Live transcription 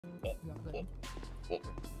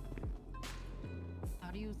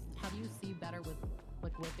How do you see better with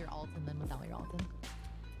your Alton than without your Alton?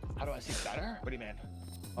 How do I see better? What do you mean?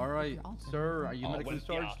 All right, sir. Are you medically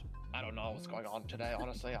charged? Yeah, I don't know what's going on today.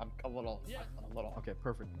 Honestly, I'm a little. Okay,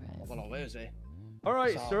 perfect. A little woozy. All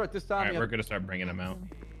right, sir. At this time, all right, we're gonna start bringing him out.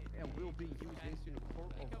 And we'll be using a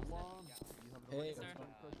court of law. Hey,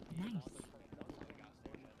 nice.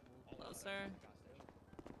 Hello, sir.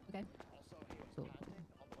 Okay. So,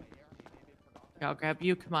 I'll grab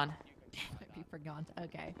you. Come on. you forgot.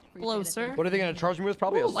 Okay. Hello, sir. What are they gonna charge me with?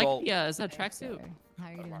 Probably assault. Yeah, is that tracksuit? How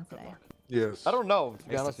are you doing today? Yes. I don't know. To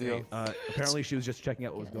be honest with you. Apparently, she was just checking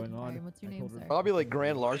out what was going on. What's your name, sir? Probably like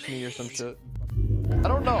grand larceny or some shit. I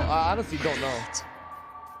don't know. I honestly don't know.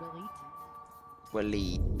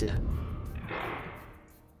 Waleed.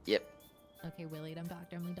 Yep. Okay, Willie, I'm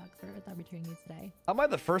Dr. Emily Duxford. I thought we treating you today. How am I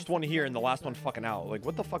the first one here and the last one fucking out? Like,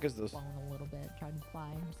 what the fuck is this? Falling a little bit, tried to fly.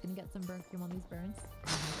 I'm just gonna get some burn cream on these burns.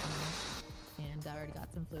 And I already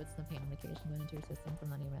got some fluids, some pain medication going into your system from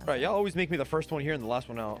the new mask. Right, y'all always make me the first one here and the last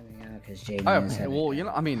one out. Okay, well, you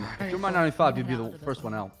know, I mean, if you're my 95, you'd be the first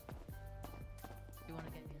one out. You want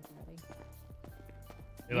to get me ready?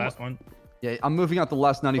 The last one. Yeah, I'm moving out the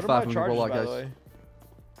last 95 when we roll out, by the guys. way?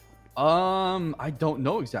 I don't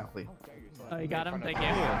know exactly. Oh, you got him. Thank you.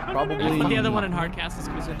 Probably the other one in hardcast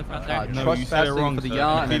is in the front there. No, you said it wrong, for the sir.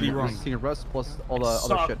 yacht and Completely then wrong. senior rest plus all the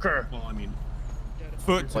other shit. Well, I mean,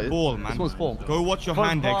 Football, man. This one's full. Go watch your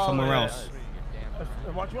hand egg somewhere else.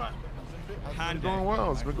 watch what? Hand It's going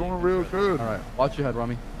well. It's been going real good. All right, watch your head,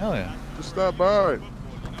 Ramee. Hell yeah. Just stop by.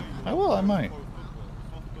 I will. I might.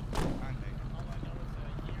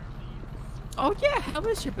 Oh yeah, how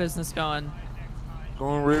is your business going?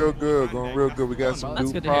 Going real good. Going real good. We got some That's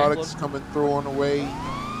new good to hear. products coming through on the way.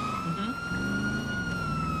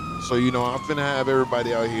 So, you know, I'm finna have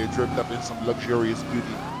everybody out here dripped up in some luxurious beauty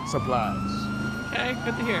supplies. Okay,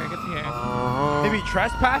 good to hear. Good to hear. Maybe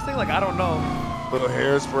trespassing? Like, I don't know. Little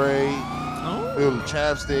hairspray. Oh. Little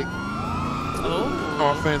chapstick. Oh.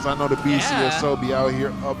 No offense, I know the Yeah. BCSO be out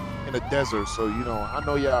here up in the desert, so, you know, I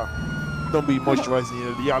know y'all don't be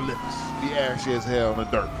moisturizing y'all lips. Be ashy as hell in the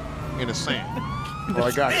dirt, in the sand. Oh,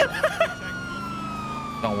 I got you.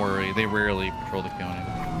 Don't worry. They rarely patrol the county.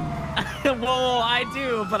 Well, I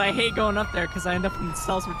do, but I hate going up there because I end up in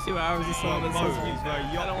cells for 2 hours or so. Oh, and it's Mo, so- he's very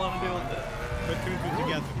I don't want to deal with it. Put two and two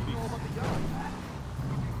together, please.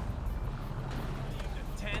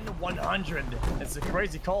 10-100. It's a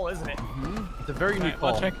crazy call, isn't it? It's a very unique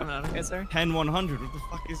call. Watch that coming out, okay, sir? 10-100. What the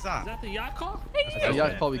fuck is that? Is that the yacht call? That's the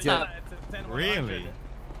yacht call we get. It's a 10-100. Really?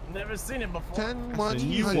 Never seen it before. 10 That's a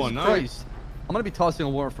new one, no? Christ. I'm gonna be tossing a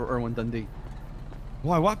warrant for Erwin Dundee.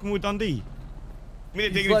 Why? What happened with Dundee? I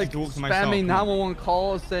mean, He's like spamming 911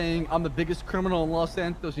 calls saying I'm the biggest criminal in Los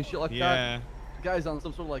Santos and shit like that. Yeah. The guy's on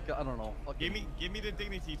some sort of like, I don't know. Give me the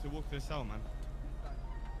dignity to walk to the cell, man.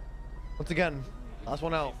 Once again, last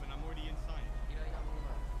one out. I'm already inside.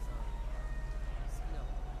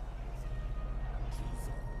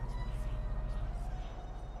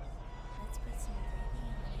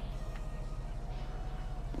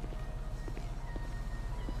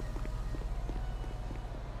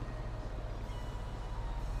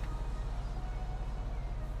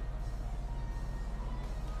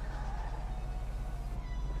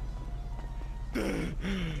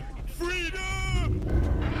 Freedom!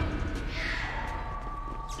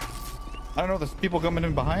 I don't know. There's people coming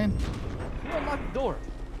in behind. You unlock the door.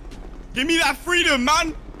 Give me that freedom,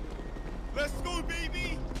 man! Let's go,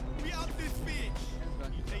 baby! We out this bitch!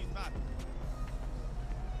 You taste bad.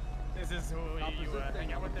 This is who you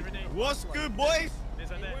hang out with every day. What's good, boys? This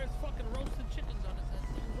and that. fucking roasted chickens on his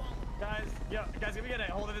head. Guys, can we get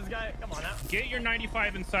a hold of this guy? Come on now. Get your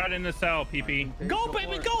 95 inside in the cell, PP. Go,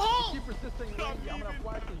 baby, go home! Keep persisting, lady. I'm gonna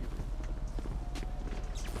fly for you.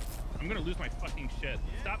 I'm gonna lose my fucking shit.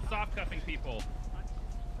 Stop soft cuffing people.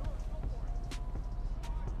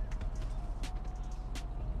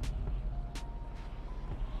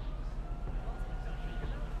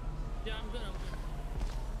 Yeah, I'm good.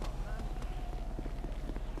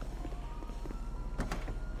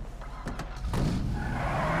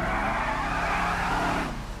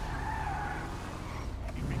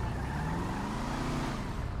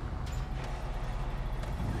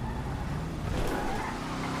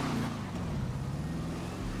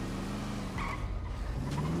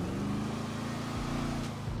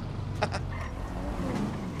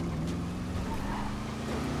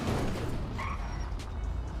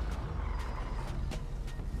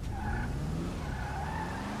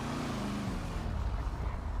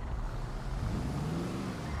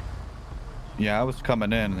 Yeah, I was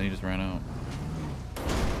coming in and they just ran out.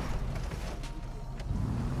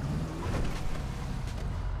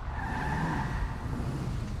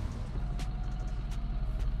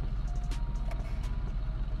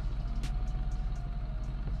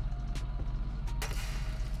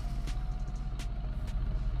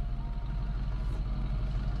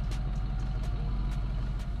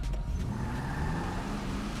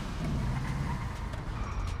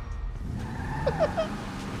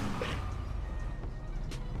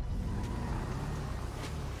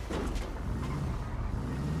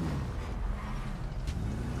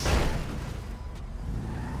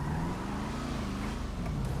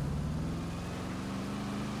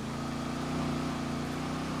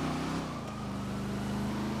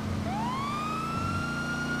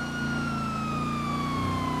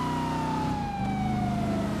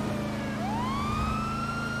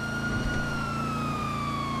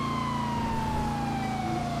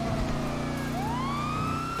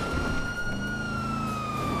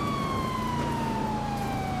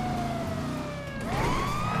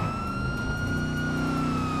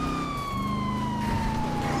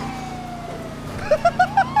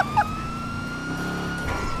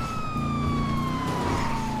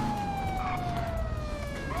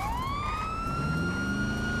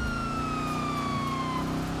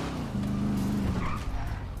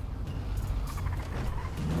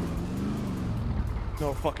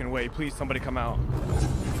 No fucking way. Please, somebody come out.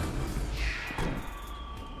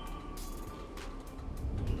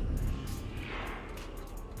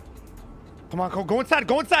 Come on, go inside.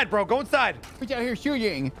 Go inside, bro. Go inside. Who's out here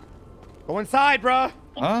shooting? Go inside, bro.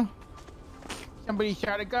 Huh? Somebody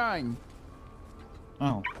shot a gun.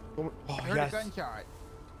 Oh. Oh, I heard yes. a gunshot.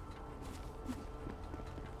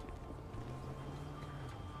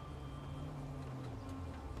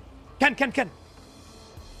 Ken,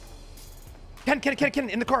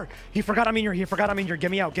 in the car. He forgot I'm in here. He forgot I'm in here.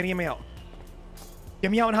 Get me out. Get me out.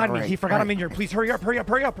 Get me out and hide me. Right, He forgot right. I'm in here. Please hurry up. Hurry up.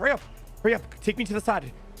 Hurry up. Hurry up. Hurry up. Take me to the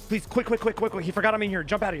side. Please, quick. He forgot I'm in here.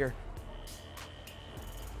 Jump out of here.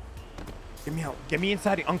 Get me out. Get me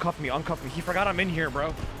inside. Uncuff me. Uncuff me. He forgot I'm in here,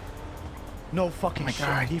 bro. No fucking my shit.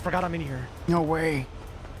 God. He forgot I'm in here. No way.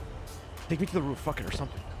 Take me to the roof, fuck it, or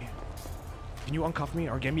something. Can you uncuff me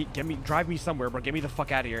or drive me somewhere, bro? Get me the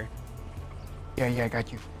fuck out of here. Yeah, I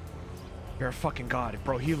got you. You're a fucking god,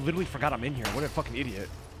 bro. He literally forgot I'm in here. What a fucking idiot.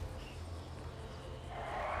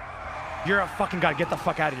 You're a fucking god. Get the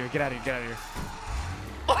fuck out of here. Get out of here. Get out of here.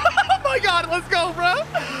 Oh my god, let's go, bro.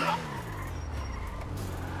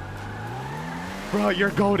 Bro, you're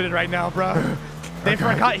goated right now, bro.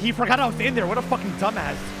 He forgot I was in there. What a fucking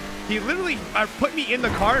dumbass. He literally put me in the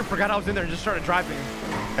car and forgot I was in there and just started driving.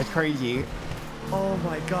 That's crazy. Oh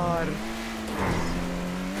my god.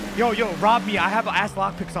 Yo, rob me. I have ass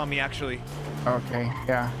lockpicks on me, actually. Okay,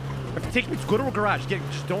 yeah. Take me, go to a garage.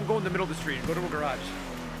 Just don't go in the middle of the street. Go to a garage.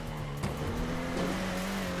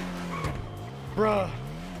 Bruh.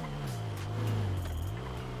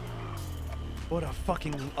 What a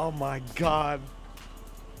fucking, oh my god.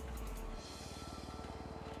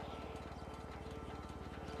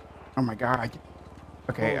 Oh my god.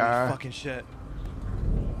 Okay, Holy fucking shit.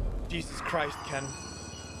 Jesus Christ, Ken.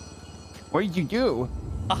 What did you do?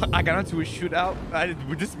 I got into a shootout.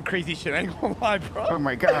 We did some crazy shit. I ain't gonna lie, bro. Oh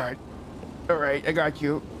my god. All right, I got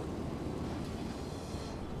you.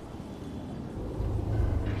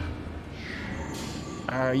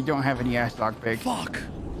 You don't have any ass lockpick. Fuck.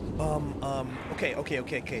 Okay.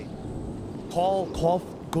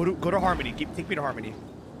 Go to Harmony. Take me to Harmony.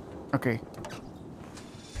 Okay.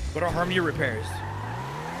 Go to Harmony Repairs.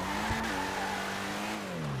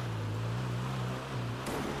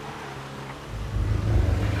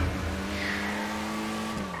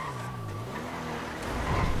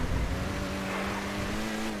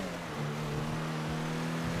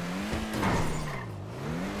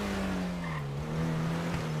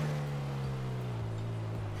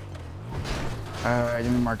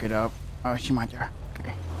 Let me mark it up. Oh, Shimata.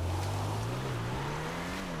 Okay.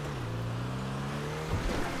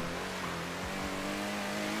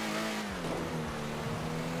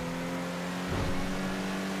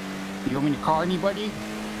 You want me to call anybody?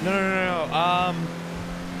 No.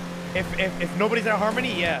 If nobody's at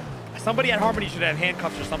Harmony, yeah. Somebody at Harmony should have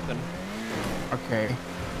handcuffs or something. Okay.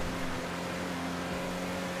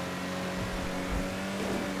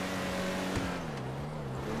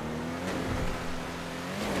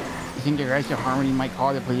 You think the guys at Harmony might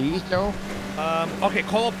call the police though? Okay,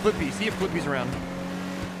 call up Flippy. See if Flippy's around.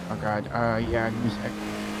 Oh god, yeah, give me a sec.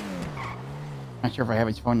 Not sure if I have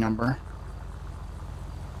his phone number.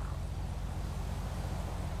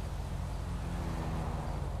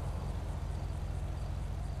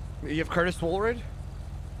 You have Curtis Woolred?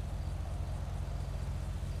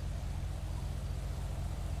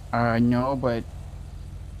 No, but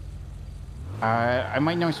I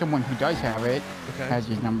might know someone who does have it. Okay. Has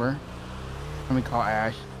his number. Let me call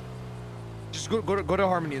Ash. Just go to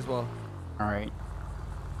Harmony as well. All right.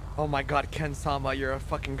 Oh my god, Ken Sama, you're a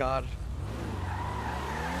fucking god.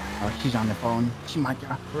 Oh, she's on the phone. She might.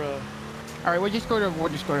 Bruh. All right, we'll just go to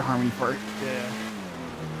Harmony first. Yeah.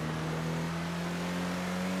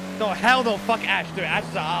 No, hell no. Fuck Ash, dude. Ash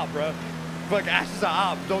is a op, bro. Fuck, Ash is a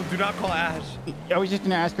op. Do not call Ash. I was just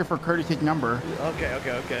gonna ask her for Curtis's number. Okay.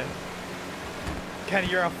 Ken,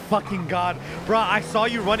 you're a fucking god. Bro, I saw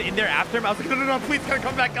you run in there after him. I was like, no, please, Ken,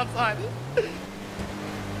 come back outside.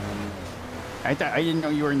 I didn't know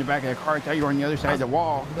you were in the back of the car. I thought you were on the other side of the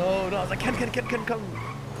wall. No. I was like, Ken, come.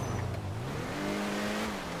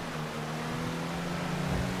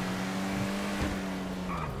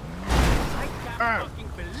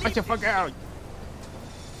 Get the fuck out.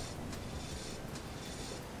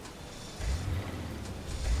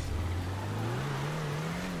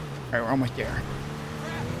 All right, we're almost there.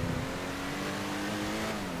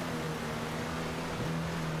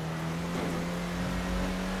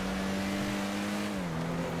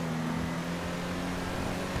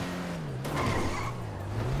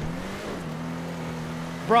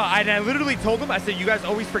 Bro, I literally told him, I said, you guys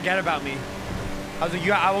always forget about me. I was like,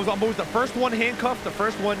 I was almost the first one handcuffed, the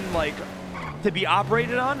first one, like, to be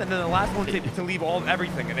operated on, and then the last one to leave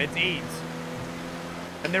everything, and it's AIDS.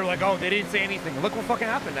 And they were like, oh, they didn't say anything. Look what fucking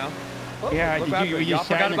happened now. Oh, yeah, did you just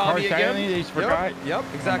sat in the car silently? They just forgot? Yep,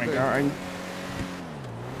 exactly. Oh my God.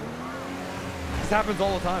 This happens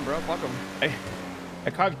all the time, bro. Fuck them.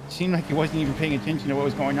 The cop seemed like he wasn't even paying attention to what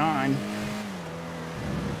was going on.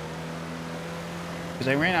 Because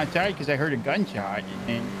I ran outside because I heard a gunshot.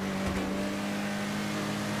 And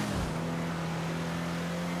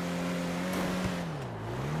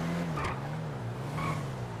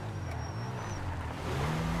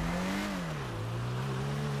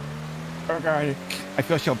oh God, I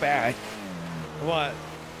feel so bad. What?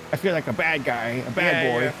 I feel like a bad guy, a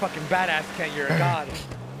bad boy. You're a fucking badass, Ken. You're a god.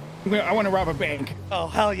 I want to rob a bank. Oh,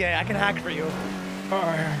 hell yeah. I can hack for you.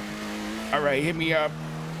 All right, hit me up.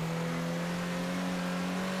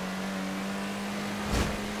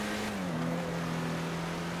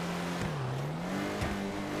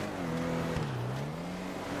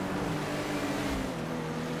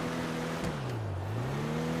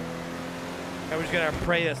 And we're just gonna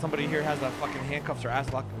pray that somebody here has a fucking handcuffs or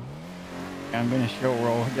ass lock. I'm gonna show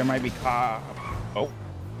roll. There might be cop. Oh.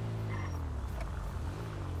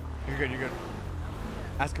 You're good.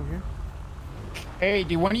 Ask him here. Hey,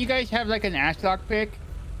 do one of you guys have like an ass lock pick?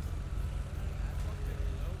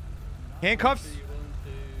 Handcuffs?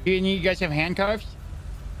 Do any of you guys have handcuffs?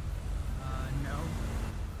 No.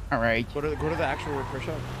 All right. Go to the actual repair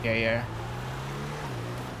shop. Yeah.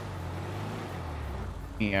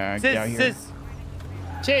 Yeah. Get out here.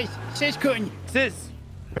 Sis couldn't. Sis.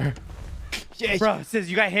 Sis. Bro, sis,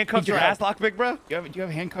 you got handcuffs or ass lock pick, bro? Do you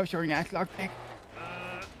have handcuffs or an ass lock pick?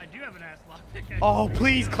 I do have an ass lock pick. Oh,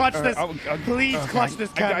 please clutch this. Please clutch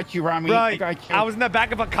this, Ken. I got you, Ramee. Bro, I got you. I was in the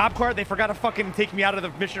back of a cop car. They forgot to fucking take me out of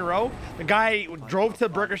the mission row. The guy drove to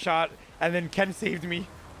Burger Shot, and then Ken saved me.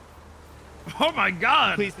 Oh my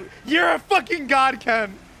God! Please, you're a fucking god,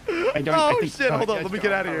 Ken. Oh think shit! so. Hold up, Let's let me go.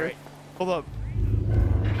 get out of All here. right. Hold up.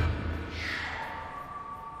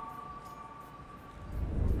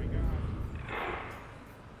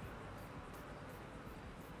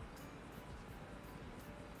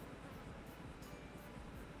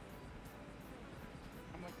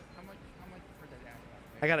 How much for that ass lock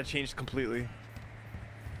pick? I gotta change completely.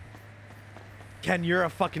 Ken, you're a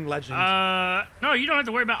fucking legend. No, you don't have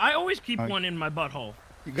to worry about. I always keep one in my butthole.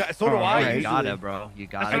 You got, so do I. right. Usually. Gotta, bro. You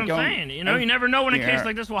That's gotta. what I'm saying. You know, you never know when a case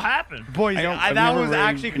like this will happen. Boys, I've that never was really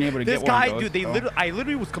actually been able to this get one of guy, those, dude. so. I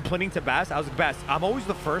literally was complaining to Bass. I was like, Bass, I'm always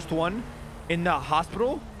the first one in the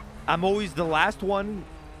hospital. I'm always the last one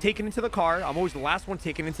taken into the car. I'm always the last one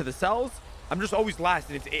taken into the cells. I'm just always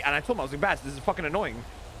last. And I told him, I was like, Bass, this is fucking annoying.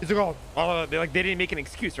 He's like, oh, they didn't make an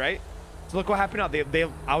excuse, right? So look what happened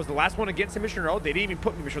now. I was the last one to get into Mission Row. They didn't even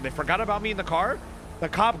put me in Mission Row. They forgot about me in the car. The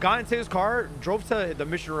cop got into his car, drove to the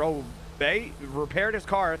Mission Row bay, repaired his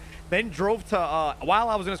car, then drove to, while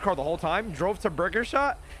I was in his car the whole time, drove to Burger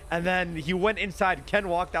Shot, and then he went inside. Ken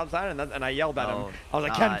walked outside, and I yelled at him. I was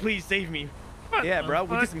like, Ken, please save me. What Yeah, the bro. We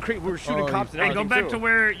fuck? did some we were shooting cops and Hey, everything, go back too. to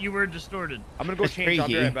where you were distorted. I'm gonna go That's change. I'll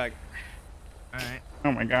be crazy. right back. All right.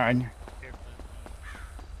 Oh my God.